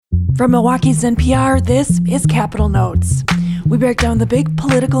From Milwaukee's NPR, this is Capitol Notes. We break down the big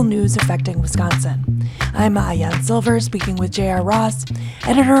political news affecting Wisconsin. I'm Ayan Silver, speaking with J.R. Ross,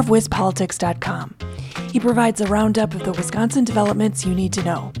 editor of WisPolitics.com. He provides a roundup of the Wisconsin developments you need to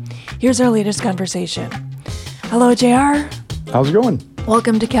know. Here's our latest conversation. Hello, J.R. How's it going?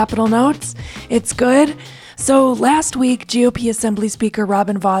 Welcome to Capitol Notes. It's good. So last week, GOP Assembly Speaker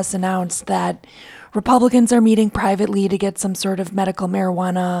Robin Vos announced that Republicans are meeting privately to get some sort of medical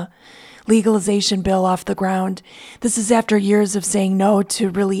marijuana legalization bill off the ground. This is after years of saying no to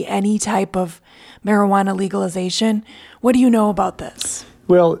really any type of marijuana legalization. What do you know about this?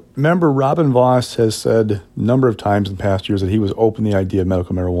 Well, remember, Robin Vos has said a number of times in past years that he was open to the idea of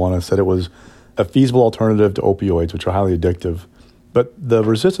medical marijuana, said it was a feasible alternative to opioids, which are highly addictive. But the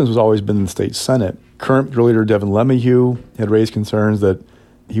resistance has always been in the state Senate. Current Majority Leader Devin LeMahieu had raised concerns that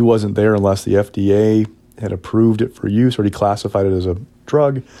he wasn't there unless the FDA had approved it for use or declassified it as a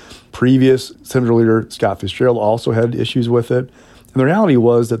drug. Previous Senate Majority Leader Scott Fitzgerald also had issues with it. And the reality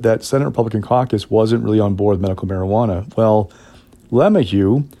was that Senate Republican caucus wasn't really on board with medical marijuana. Well,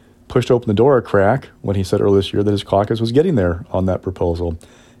 LeMahieu pushed open the door a crack when he said earlier this year that his caucus was getting there on that proposal.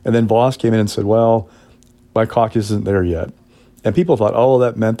 And then Vos came in and said, well, my caucus isn't there yet. And people thought, oh,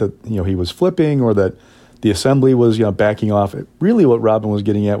 that meant that he was flipping or that the assembly was backing off. Really what Robin was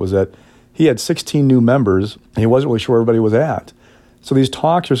getting at was that he had 16 new members and he wasn't really sure where everybody was at. So these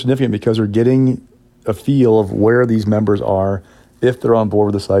talks are significant because they're getting a feel of where these members are, if they're on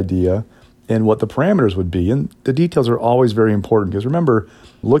board with this idea, and what the parameters would be. And the details are always very important because remember,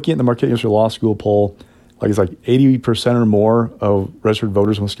 looking at the Marquette University Law School poll, it's like 80% or more of registered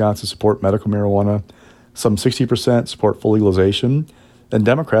voters in Wisconsin support medical marijuana. Some 60% support full legalization. And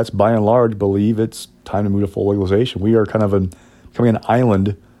Democrats, by and large, believe it's time to move to full legalization. We are kind of becoming an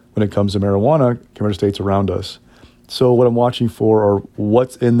island when it comes to marijuana compared to states around us. So what I'm watching for are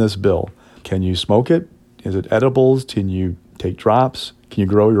what's in this bill. Can you smoke it? Is it edibles? Can you take drops? Can you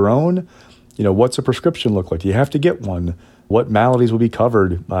grow your own? What's a prescription look like? Do you have to get one? What maladies will be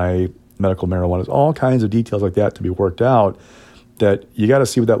covered by medical marijuana? There's all kinds of details like that to be worked out that you got to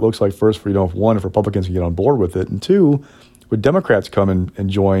see what that looks like first for, if one, if Republicans can get on board with it, and two, would Democrats come and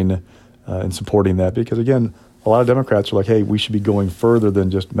join in supporting that? Because again, a lot of Democrats are like, hey, we should be going further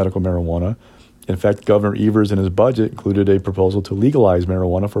than just medical marijuana. In fact, Governor Evers in his budget included a proposal to legalize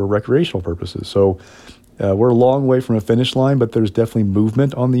marijuana for recreational purposes. So we're a long way from a finish line, but there's definitely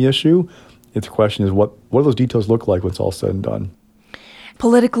movement on the issue. The question is, what do those details look like when it's all said and done?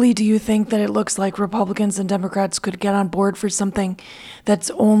 Politically, do you think that it looks like Republicans and Democrats could get on board for something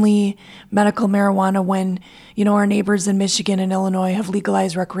that's only medical marijuana when, our neighbors in Michigan and Illinois have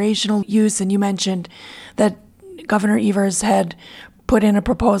legalized recreational use? And you mentioned that Governor Evers had put in a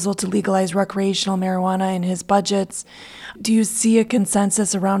proposal to legalize recreational marijuana in his budgets. Do you see a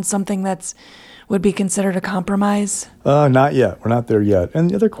consensus around something that's would be considered a compromise? Not yet. We're not there yet.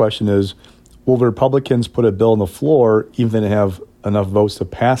 And the other question is, will the Republicans put a bill on the floor even if they have enough votes to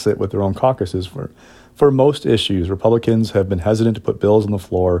pass it with their own caucuses? For most issues, Republicans have been hesitant to put bills on the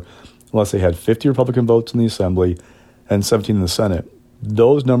floor unless they had 50 Republican votes in the Assembly and 17 in the Senate.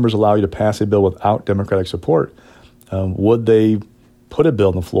 Those numbers allow you to pass a bill without Democratic support. Would they put a bill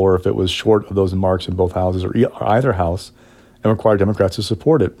on the floor if it was short of those marks in both houses or either house and require Democrats to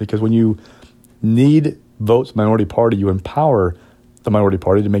support it? Because when you need votes minority party, you empower the minority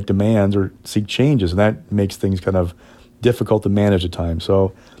party to make demands or seek changes, and that makes things kind of difficult to manage at times.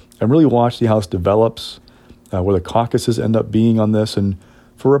 So I'm really watching to see how this develops, where the caucuses end up being on this. And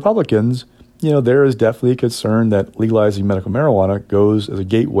for Republicans, there is definitely a concern that legalizing medical marijuana goes as a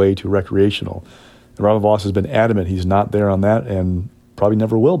gateway to recreational. And Robin Vos has been adamant he's not there on that and probably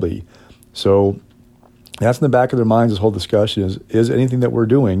never will be. So that's in the back of their minds, this whole discussion is anything that we're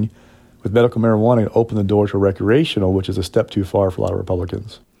doing with medical marijuana to open the door to recreational, which is a step too far for a lot of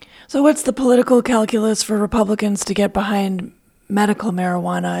Republicans. So what's the political calculus for Republicans to get behind medical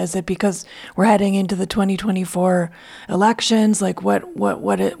marijuana? Is it because we're heading into the 2024 elections?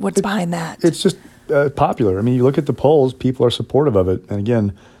 What's behind that? It's just popular. I mean, you look at the polls, people are supportive of it. And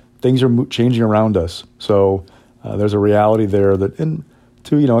again, things are changing around us. So there's a reality there that, and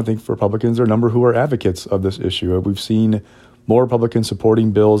two, I think for Republicans, there are a number who are advocates of this issue. We've seen more Republicans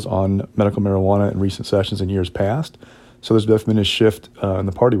supporting bills on medical marijuana in recent sessions in years past. So there's definitely been a shift in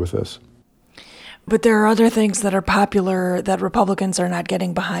the party with this. But there are other things that are popular that Republicans are not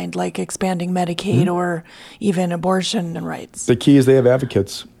getting behind, like expanding Medicaid or even abortion and rights. The key is they have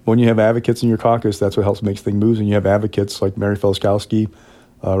advocates. When you have advocates in your caucus, that's what helps make things move. And you have advocates like Mary Feliskowski,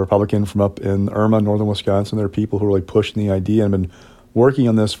 a Republican from up in Irma, northern Wisconsin. There are people who are really pushing the idea and have been working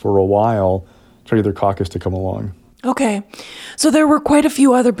on this for a while, trying to get their caucus to come along. Okay. So there were quite a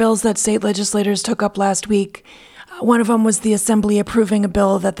few other bills that state legislators took up last week. One of them was the Assembly approving a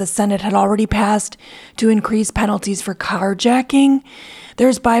bill that the Senate had already passed to increase penalties for carjacking.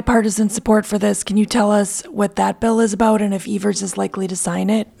 There's bipartisan support for this. Can you tell us what that bill is about and if Evers is likely to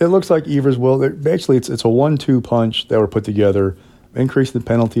sign it? It looks like Evers will. Actually, it's a 1-2 punch that were put together, increasing the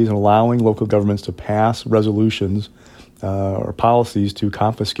penalties and allowing local governments to pass resolutions or policies to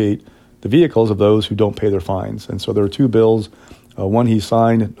confiscate the vehicles of those who don't pay their fines. And so there are two bills. One he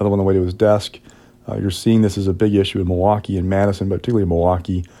signed, another one on the way to his desk. You're seeing this as a big issue in Milwaukee and Madison, but particularly in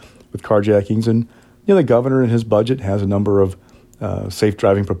Milwaukee with carjackings. And the governor in his budget has a number of safe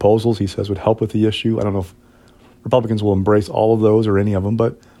driving proposals he says would help with the issue. I don't know if Republicans will embrace all of those or any of them,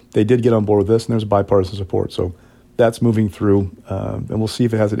 but they did get on board with this, and there's bipartisan support. So that's moving through, and we'll see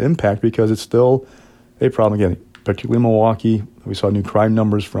if it has an impact because it's still a problem. Again, particularly in Milwaukee, we saw new crime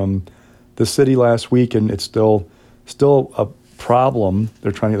numbers from the city last week, and it's still a problem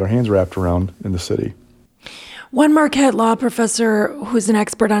they're trying to get their hands wrapped around in the city. One Marquette law professor who's an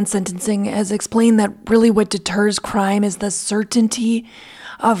expert on sentencing has explained that really what deters crime is the certainty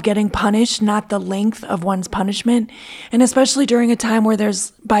of getting punished, not the length of one's punishment. And especially during a time where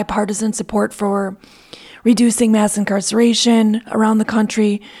there's bipartisan support for reducing mass incarceration around the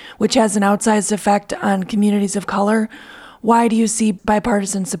country, which has an outsized effect on communities of color. Why do you see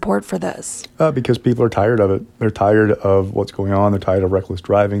bipartisan support for this? Because people are tired of it. They're tired of what's going on. They're tired of reckless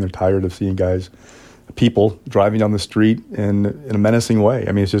driving. They're tired of seeing people driving down the street in a menacing way.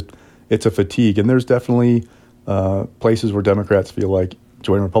 I mean, it's a fatigue. And there's definitely places where Democrats feel like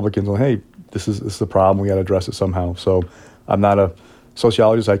joining Republicans and, hey, this is the problem. We got to address it somehow. So I'm not a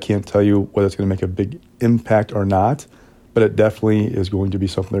sociologist. I can't tell you whether it's going to make a big impact or not, but it definitely is going to be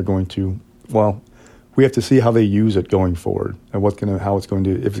something they're going to, we have to see how they use it going forward and if it's going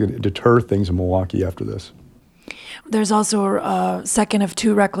to deter things in Milwaukee after this. There's also a second of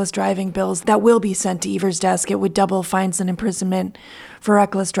two reckless driving bills that will be sent to Evers' desk. It would double fines and imprisonment for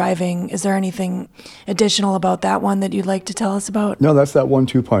reckless driving. Is there anything additional about that one that you'd like to tell us about? No, that's that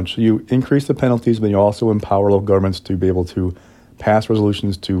 1-2 punch. You increase the penalties, but you also empower local governments to be able to pass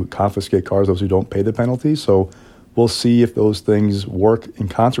resolutions to confiscate cars, those who don't pay the penalties. So we'll see if those things work in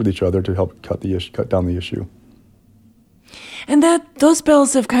concert with each other to help cut down the issue. And those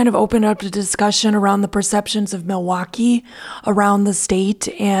bills have kind of opened up a discussion around the perceptions of Milwaukee around the state.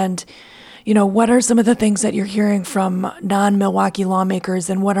 And, what are some of the things that you're hearing from non-Milwaukee lawmakers,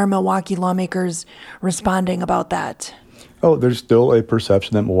 and what are Milwaukee lawmakers responding about that? Oh, there's still a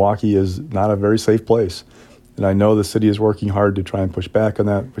perception that Milwaukee is not a very safe place. And I know the city is working hard to try and push back on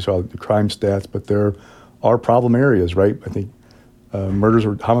that. We saw the crime stats, but there are problem areas, right? I think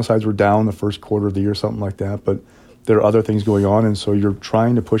homicides were down the first quarter of the year, something like that. But there are other things going on, and so you're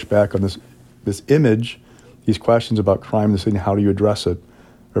trying to push back on this image, these questions about crime in the city, and how do you address it?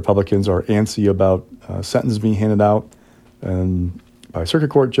 Republicans are antsy about sentences being handed out by circuit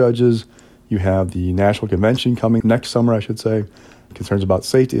court judges. You have the national convention coming next summer, I should say, concerns about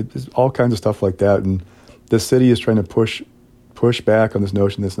safety, all kinds of stuff like that. And the city is trying to push back on this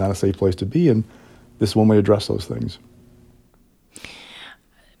notion that it's not a safe place to be, and this is one way to address those things.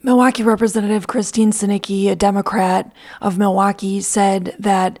 Milwaukee Representative Christine Sinicki, a Democrat of Milwaukee, said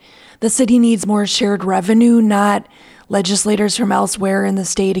that the city needs more shared revenue, not legislators from elsewhere in the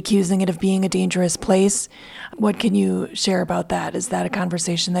state accusing it of being a dangerous place. What can you share about that? Is that a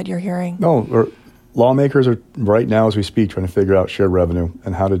conversation that you're hearing? No, lawmakers are right now as we speak trying to figure out shared revenue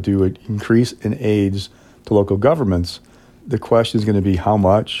and how to do an increase in aids to local governments. The question is going to be how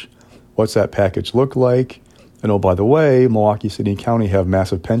much, what's that package look like? And oh, by the way, Milwaukee City and County have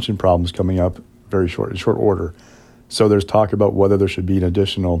massive pension problems coming up in short order. So there's talk about whether there should be an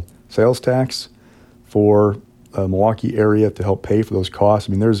additional sales tax for the Milwaukee area to help pay for those costs.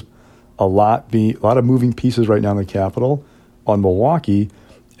 I mean, there's a lot of moving pieces right now in the Capitol on Milwaukee.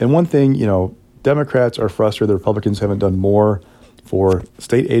 And one thing, Democrats are frustrated the Republicans haven't done more for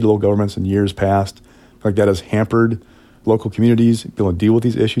state aid to local governments in years past. Like that has hampered local communities being able to deal with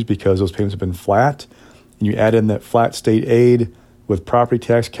these issues because those payments have been flat. And you add in that flat state aid with property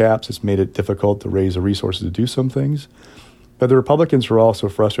tax caps, it's made it difficult to raise the resources to do some things. But the Republicans were also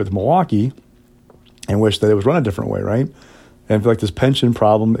frustrated with Milwaukee and wish that it was run a different way, right? And I feel like this pension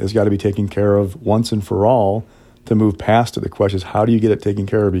problem has got to be taken care of once and for all to move past it. The question is, how do you get it taken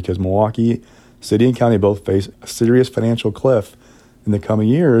care of? Because Milwaukee City and County both face a serious financial cliff in the coming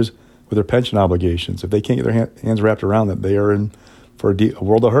years with their pension obligations. If they can't get their hands wrapped around that, they are in for a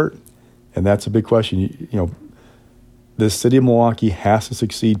world of hurt. And that's a big question. The city of Milwaukee has to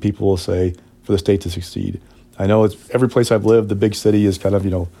succeed, people will say, for the state to succeed. I know it's every place I've lived, the big city is kind of,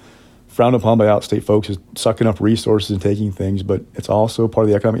 frowned upon by outstate folks as sucking up resources and taking things, but it's also part of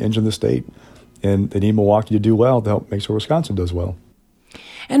the economic engine of the state. And they need Milwaukee to do well to help make sure Wisconsin does well.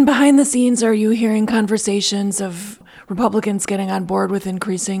 And behind the scenes, are you hearing conversations of Republicans getting on board with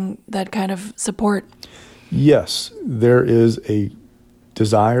increasing that kind of support? Yes, there is a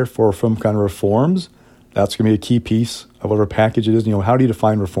desire for some kind of reforms. That's going to be a key piece of whatever package it is. How do you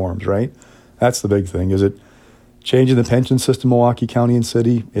define reforms, right? That's the big thing. Is it changing the pension system, Milwaukee County and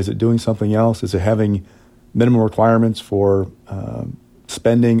City? Is it doing something else? Is it having minimum requirements for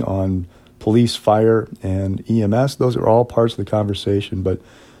spending on police, fire, and EMS? Those are all parts of the conversation. But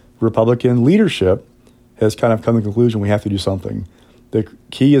Republican leadership has kind of come to the conclusion we have to do something. The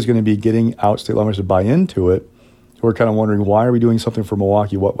key is going to be getting outstate lawmakers to buy into it. We're kind of wondering, why are we doing something for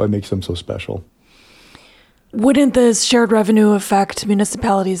Milwaukee? What makes them so special? Wouldn't this shared revenue affect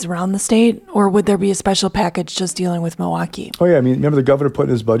municipalities around the state, or would there be a special package just dealing with Milwaukee? Oh, yeah. Remember the governor put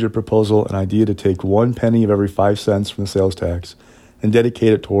in his budget proposal an idea to take 1 penny of every 5 cents from the sales tax and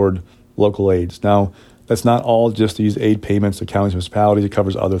dedicate it toward local aids. Now, that's not all just these aid payments to counties and municipalities. It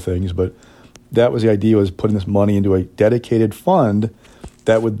covers other things, but that was the idea, was putting this money into a dedicated fund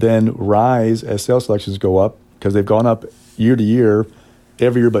that would then rise as sales taxes go up, because they've gone up year to year,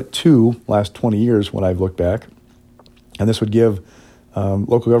 every year but 2 last 20 years when I've looked back. And this would give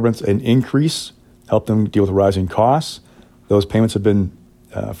local governments an increase, help them deal with rising costs. Those payments have been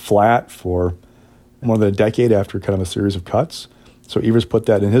flat for more than a decade after kind of a series of cuts. So Evers put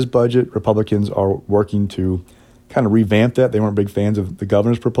that in his budget. Republicans are working to kind of revamp that. They weren't big fans of the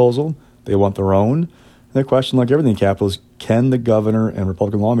governor's proposal. They want their own. And the question, like everything in Capitol, is can the governor and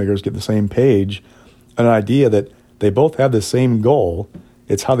Republican lawmakers get the same page, an idea that they both have the same goal?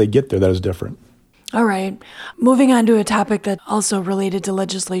 It's how they get there that is different. All right. Moving on to a topic that also related to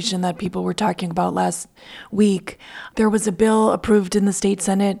legislation that people were talking about last week. There was a bill approved in the state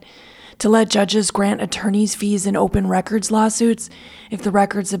Senate to let judges grant attorneys' fees in open records lawsuits if the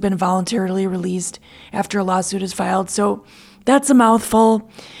records have been voluntarily released after a lawsuit is filed. So that's a mouthful.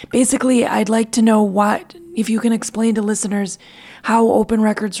 Basically, I'd like to know if you can explain to listeners how open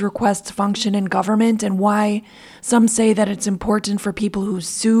records requests function in government and why some say that it's important for people who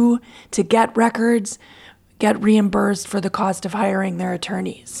sue to get records get reimbursed for the cost of hiring their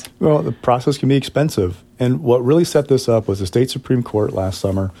attorneys. Well, the process can be expensive. And what really set this up was the state Supreme Court last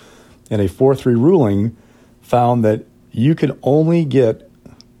summer, in a 4-3 ruling, found that you can only get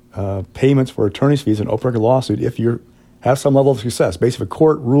payments for attorney's fees in an open record lawsuit if you have some level of success. Basically, if a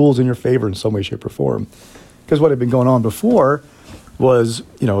court rules in your favor in some way, shape, or form. Because what had been going on before was,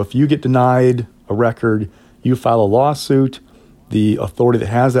 if you get denied a record, you file a lawsuit, the authority that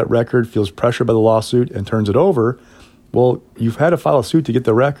has that record feels pressured by the lawsuit and turns it over. Well, you've had to file a suit to get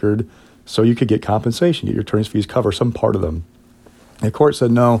the record so you could get compensation, get your attorney's fees cover some part of them. And the court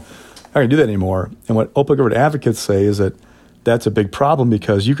said, no, I'm not going to do that anymore. And what open government advocates say is that that's a big problem,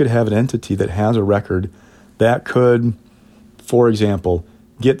 because you could have an entity that has a record that could, for example,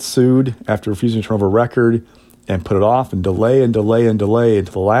 get sued after refusing to turn over a record and put it off and delay until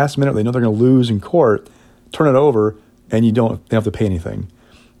the last minute. They know they're going to lose in court, turn it over, and you don't have to pay anything.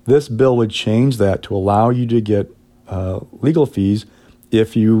 This bill would change that to allow you to get legal fees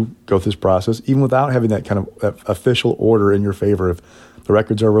if you go through this process, even without having that kind of that official order in your favor if the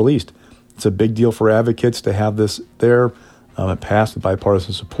records are released. It's a big deal for advocates to have this there. It passed with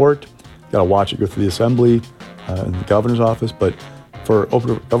bipartisan support. You got to watch it go through the assembly and the governor's office. But for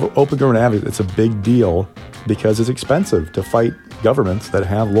open government advocates, it's a big deal because it's expensive to fight governments that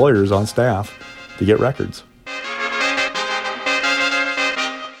have lawyers on staff to get records.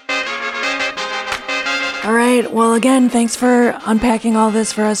 All right. Well, again, thanks for unpacking all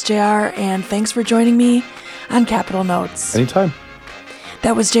this for us, JR, and thanks for joining me on Capitol Notes. Anytime.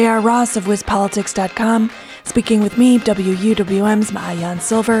 That was JR Ross of WizPolitics.com speaking with me, WUWM's Maayan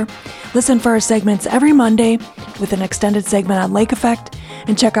Silver. Listen for our segments every Monday with an extended segment on lake effect,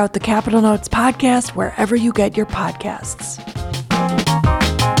 and check out the Capitol Notes podcast wherever you get your podcasts.